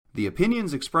The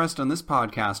opinions expressed on this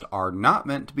podcast are not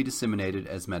meant to be disseminated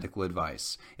as medical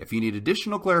advice. If you need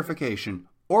additional clarification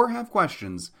or have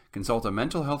questions, consult a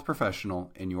mental health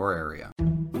professional in your area.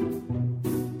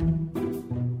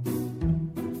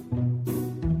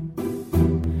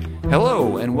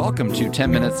 Hello, and welcome to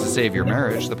 10 Minutes to Save Your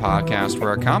Marriage, the podcast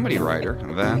where a comedy writer,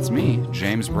 that's me,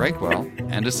 James Breakwell,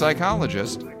 and a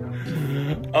psychologist.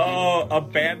 Oh,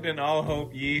 abandon all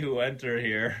hope ye who enter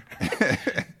here.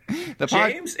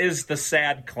 James is the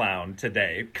sad clown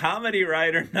today. Comedy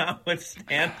writer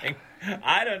notwithstanding.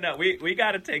 I don't know. We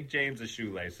got to take James's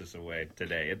shoelaces away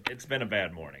today. It's been a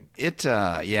bad morning.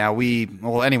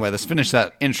 Anyway, let's finish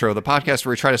that intro. The podcast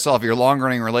where we try to solve your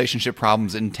long-running relationship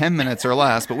problems in 10 minutes or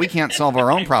less, but we can't solve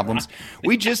our own problems.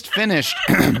 We just finished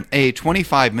a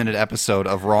 25-minute episode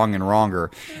of Wrong and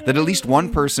Wronger that at least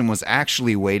one person was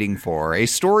actually waiting for. A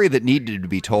story that needed to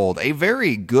be told. A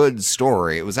very good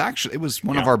story. It was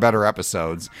one of our better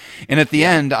episodes. And at the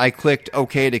end, I clicked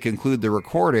OK to conclude the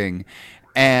recording.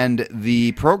 And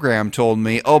the program told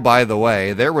me, oh, by the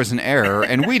way, there was an error,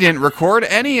 and we didn't record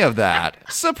any of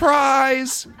that.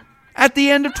 Surprise! At the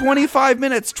end of 25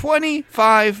 minutes.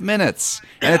 25 minutes.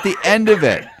 And at the end of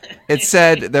it, it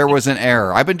said there was an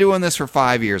error. I've been doing this for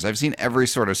 5 years. I've seen every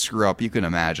sort of screw up you can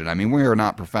imagine. I mean, we are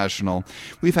not professional.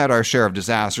 We've had our share of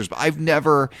disasters, but I've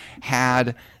never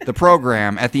had the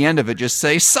program at the end of it just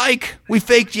say, psych, we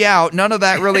faked you out. None of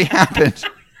that really happened.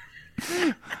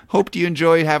 Hoped you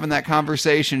enjoyed having that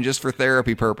conversation just for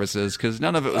therapy purposes, because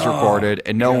none of it was recorded,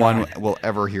 and no one will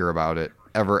ever hear about it.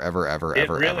 Ever. It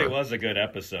really was a good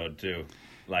episode, too.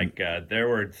 There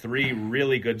were 3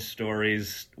 really good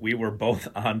stories. We were both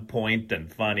on point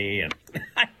and funny. And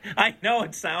I know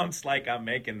it sounds like I'm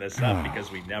making this up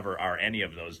because we never are any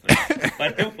of those things.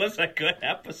 But it was a good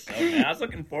episode, man. I was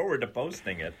looking forward to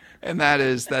posting it. And that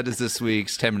is this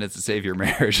week's 10 Minutes to Save Your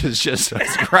Marriage. Is just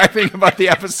describing about the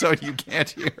episode you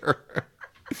can't hear.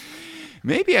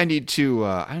 Maybe I need to,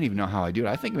 I don't even know how I do it.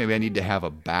 I think maybe I need to have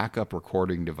a backup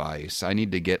recording device. I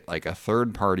need to get like a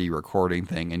third-party recording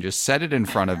thing and just set it in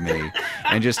front of me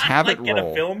and just have it roll. Get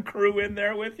a film crew in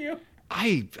there with you?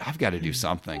 I've got to do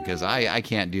something because I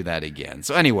can't do that again.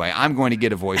 So anyway, I'm going to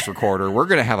get a voice recorder. We're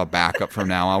going to have a backup from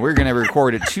now on. We're going to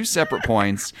record at 2 separate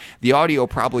points. The audio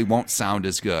probably won't sound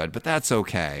as good, but that's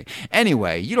okay.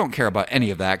 Anyway, you don't care about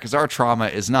any of that because our trauma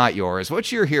is not yours.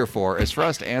 What you're here for is for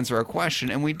us to answer a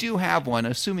question, and we do have one,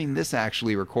 assuming this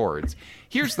actually records.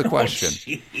 Here's the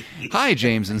question. Hi,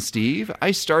 James and Steve.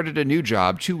 I started a new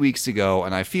job 2 weeks ago,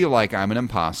 and I feel like I'm an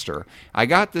imposter. I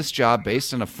got this job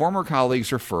based on a former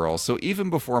colleague's referral, so even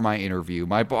before my interview,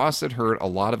 my boss had heard a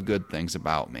lot of good things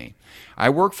about me. I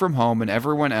work from home, and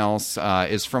everyone else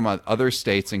is from other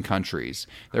states and countries.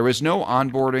 There was no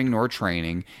onboarding nor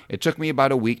training. It took me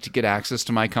about a week to get access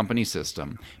to my company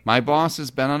system. My boss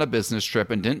has been on a business trip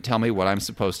and didn't tell me what I'm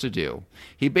supposed to do.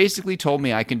 He basically told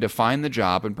me I can define the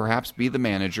job and perhaps be the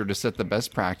manager to set the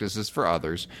best practices for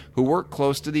others who work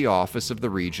close to the office of the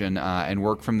region and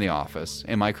work from the office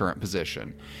in my current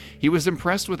position. He was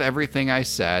impressed with everything I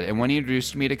said, and when he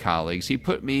introduced me to colleagues, he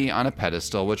put me on a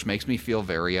pedestal, which makes me feel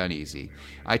very uneasy.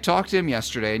 I talked to him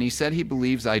yesterday, and he said he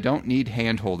believes I don't need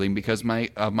hand-holding because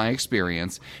of my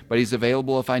experience, but he's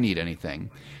available if I need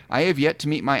anything. I have yet to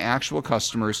meet my actual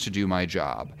customers to do my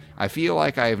job. I feel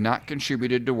like I have not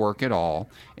contributed to work at all.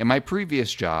 In my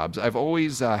previous jobs, I've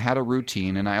always had a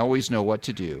routine, and I always know what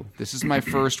to do. This is my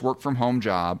first work-from-home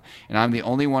job, and I'm the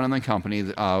only one in the company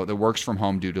that works from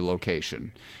home due to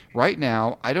location. Right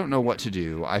now, I don't know what to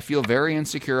do. I feel very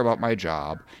insecure about my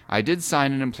job. I did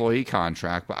sign an employee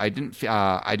contract, but I didn't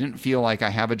feel like I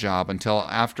have a job until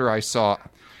after I saw.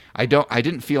 I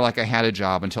didn't feel like I had a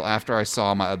job until after I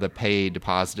saw the pay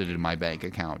deposited in my bank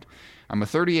account. I'm a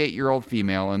 38-year-old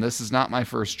female, and this is not my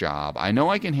first job. I know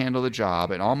I can handle the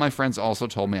job, and all my friends also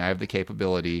told me I have the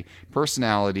capability,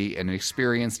 personality, and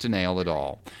experience to nail it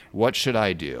all. What should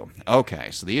I do?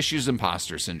 Okay, so the issue is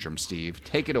imposter syndrome, Steve.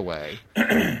 Take it away.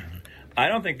 I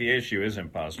don't think the issue is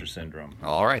imposter syndrome.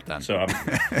 All right, then. So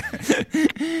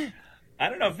I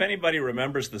don't know if anybody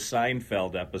remembers the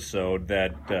Seinfeld episode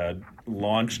that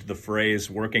launched the phrase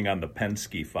working on the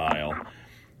Penske file.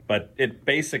 But it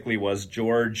basically was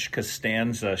George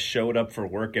Costanza showed up for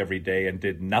work every day and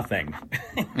did nothing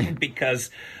because,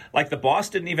 the boss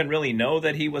didn't even really know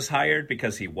that he was hired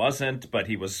because he wasn't, but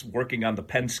he was working on the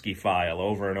Penske file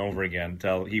over and over again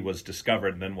until he was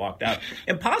discovered and then walked out.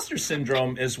 Imposter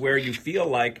syndrome is where you feel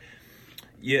like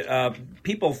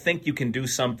people think you can do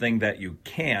something that you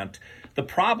can't. The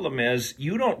problem is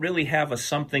you don't really have a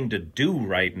something to do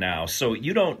right now. So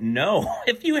you don't know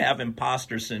if you have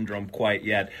imposter syndrome quite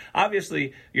yet.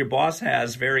 Obviously, your boss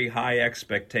has very high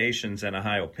expectations and a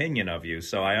high opinion of you.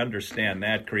 So I understand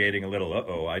that, creating a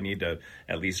little, I need to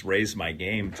at least raise my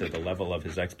game to the level of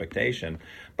his expectation.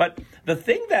 But the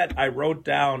thing that I wrote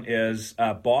down is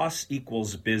boss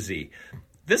equals busy.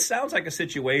 This sounds like a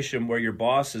situation where your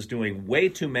boss is doing way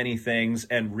too many things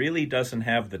and really doesn't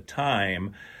have the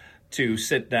time to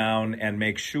sit down and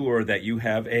make sure that you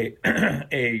have a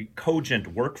a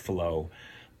cogent workflow.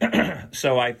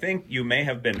 So I think you may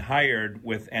have been hired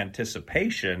with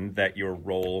anticipation that your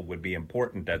role would be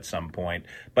important at some point,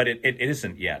 but it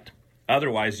isn't yet.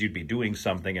 Otherwise, you'd be doing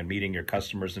something and meeting your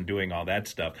customers and doing all that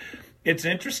stuff. It's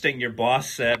interesting, your boss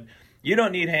said, you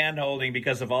don't need hand-holding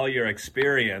because of all your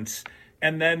experience,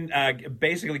 and then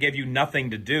basically gave you nothing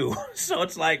to do. So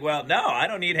it's like, well, no, I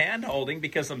don't need hand-holding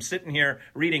because I'm sitting here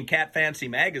reading Cat Fancy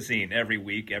magazine every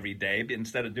week, every day,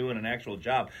 instead of doing an actual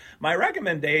job. My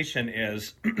recommendation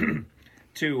is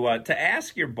to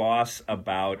ask your boss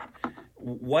about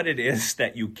what it is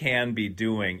that you can be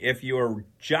doing. If your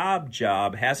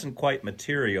job hasn't quite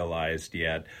materialized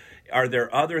yet, are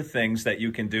there other things that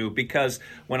you can do? Because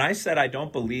when I said I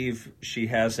don't believe she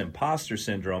has imposter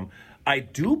syndrome, I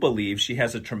do believe she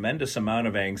has a tremendous amount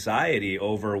of anxiety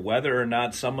over whether or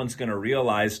not someone's going to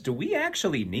realize, do we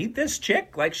actually need this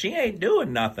chick? Like, she ain't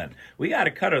doing nothing. We got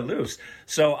to cut her loose.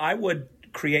 So I would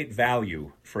create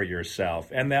value for yourself.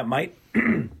 And that might,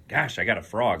 gosh, I got a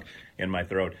frog in my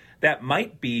throat. That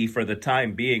might be, for the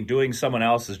time being, doing someone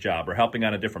else's job or helping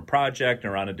on a different project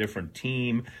or on a different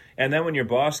team. And then when your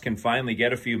boss can finally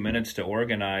get a few minutes to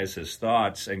organize his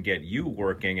thoughts and get you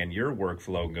working and your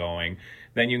workflow going,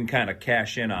 then you can kind of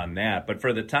cash in on that. But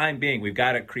for the time being, we've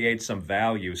got to create some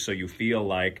value so you feel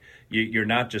like you're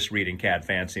not just reading Cat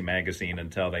Fancy magazine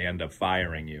until they end up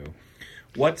firing you.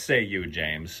 What say you,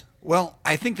 James? Well,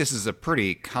 I think this is a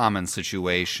pretty common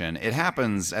situation. It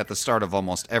happens at the start of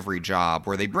almost every job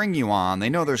where they bring you on, they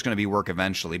know there's going to be work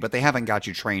eventually, but they haven't got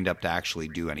you trained up to actually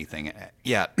do anything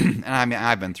yet. And I mean,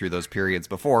 I've been through those periods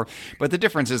before, but the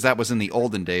difference is that was in the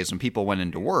olden days when people went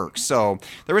into work. So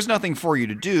there was nothing for you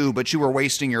to do, but you were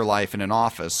wasting your life in an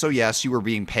office. So yes, you were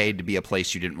being paid to be a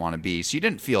place you didn't want to be, so you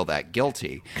didn't feel that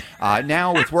guilty.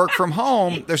 Now with work from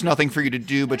home, there's nothing for you to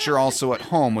do, but you're also at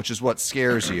home, which is what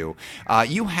scares you.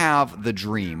 You have the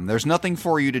dream. There's nothing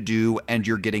for you to do, and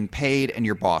you're getting paid, and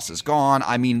your boss is gone.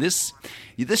 I mean, this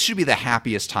should be the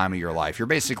happiest time of your life. You're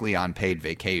basically on paid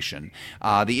vacation.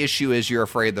 The issue is you're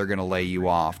afraid they're going to lay you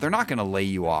off. They're not going to lay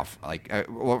you off,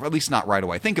 or at least not right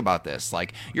away. Think about this.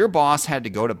 Like, your boss had to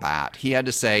go to bat. He had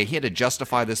to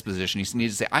justify this position. He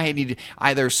needed to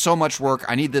say, there's so much work.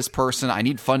 I need this person. I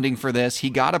need funding for this. He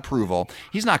got approval.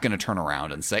 He's not going to turn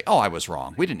around and say, I was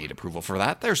wrong. We didn't need approval for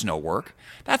that. There's no work.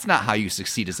 That's not how you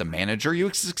succeed as a manager.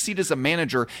 You succeed as a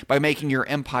manager by making your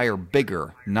empire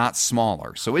bigger, not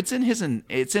smaller. So it's in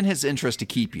his interest to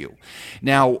keep you.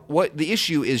 Now, what the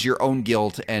issue is your own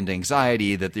guilt and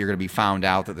anxiety that you're going to be found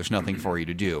out that there's nothing for you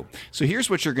to do. So here's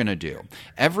what you're going to do.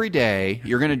 Every day,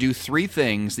 you're going to do 3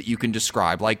 things that you can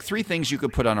describe, like 3 things you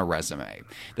could put on a resume.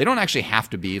 They don't actually have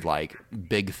to be like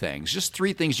big things, just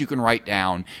 3 things you can write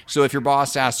down. So if your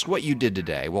boss asks what you did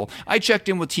today, well, I checked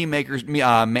in with team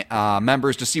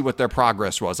members to see what their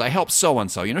progress was. I helped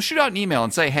so-and-so. Shoot out an email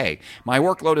and say, hey, my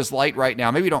workload is light right now.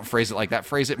 Maybe don't phrase it like that.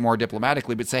 Phrase it more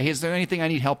diplomatically, but say, hey, is there anything I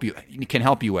can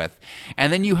help you with?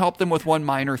 And then you help them with one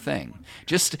minor thing.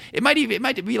 It might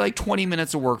be like 20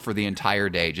 minutes of work for the entire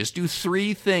day. Just do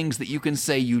 3 things that you can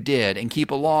say you did and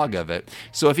keep a log of it.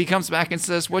 So if he comes back and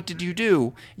says, what did you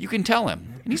do? You can tell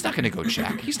him. And he's not going to go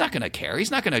check. He's not going to care.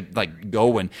 He's not going to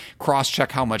go and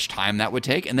cross-check how much time that would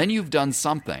take. And then you've done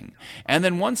something. And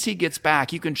then once he gets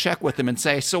back, you can check with him and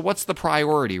say, so what's the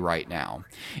priority right now?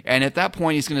 And at that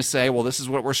point, he's going to say, well, this is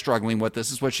what we're struggling with.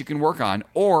 This is what you can work on.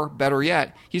 Or better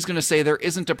yet, he's going to say there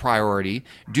isn't a priority.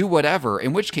 Do whatever,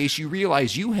 in which case you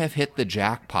realize you have hit the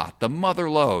jackpot, the mother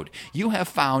lode. You have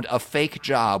found a fake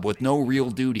job with no real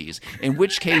duties, in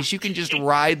which case you can just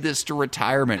ride this to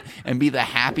retirement and be the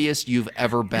happiest you've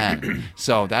ever been.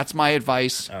 So that's my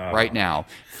advice right now.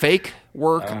 Fake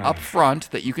work up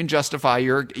front that you can justify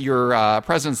your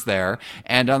presence there,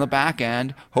 and on the back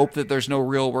end, hope that there's no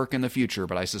real work in the future,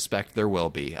 but I suspect there will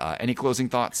be. Any closing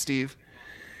thoughts, Steve?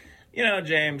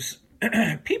 James,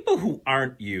 people who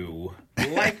aren't you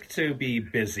like to be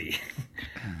busy.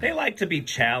 They like to be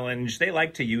challenged. They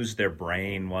like to use their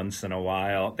brain once in a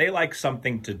while. They like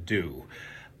something to do.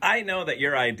 I know that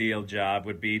your ideal job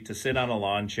would be to sit on a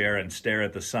lawn chair and stare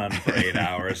at the sun for 8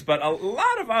 hours, but a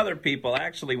lot of other people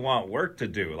actually want work to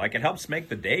do. Like, it helps make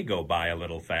the day go by a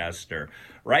little faster.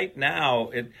 Right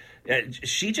now,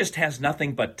 she just has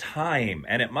nothing but time,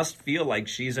 and it must feel like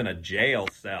she's in a jail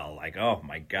cell. Like, oh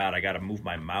my God, I got to move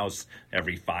my mouse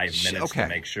every 5 minutes to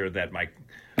make sure that my...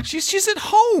 She's at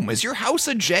home. Is your house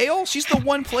a jail? She's the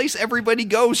one place everybody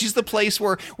goes. She's the place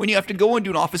where when you have to go into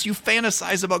an office, you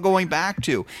fantasize about going back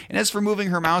to. And as for moving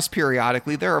her mouse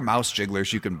periodically, there are mouse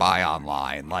jigglers you can buy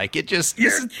online. Like, it just...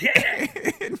 You're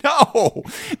kidding. No,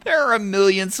 there are a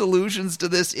million solutions to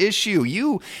this issue.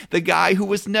 You, the guy who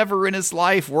was never in his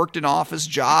life worked an office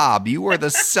job. You are the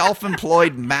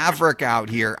self-employed maverick out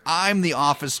here. I'm the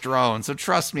office drone. So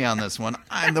trust me on this one.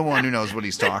 I'm the one who knows what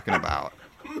he's talking about.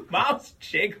 Mouse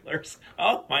jigglers.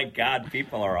 Oh my God,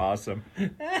 people are awesome.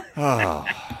 Oh,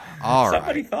 all right.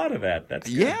 Somebody thought of that. That's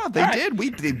good. Yeah, they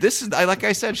did. This is like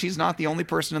I said. She's not the only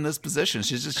person in this position.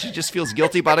 She just feels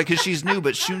guilty about it because she's new.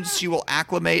 But soon she will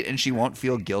acclimate and she won't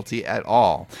feel guilty at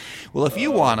all. Well, if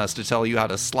you want us to tell you how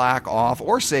to slack off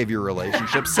or save your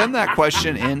relationship, send that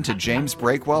question in to James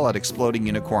Breakwell at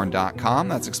explodingunicorn.com.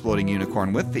 That's exploding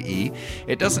unicorn with the E.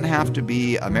 It doesn't have to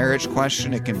be a marriage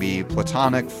question. It can be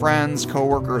platonic, friends,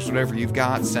 coworkers, whatever you've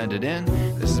got. Send it in.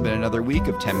 This has been another week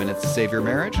of 10 Minutes to Save Your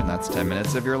Marriage, and that's 10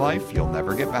 minutes of your life you'll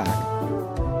never get back.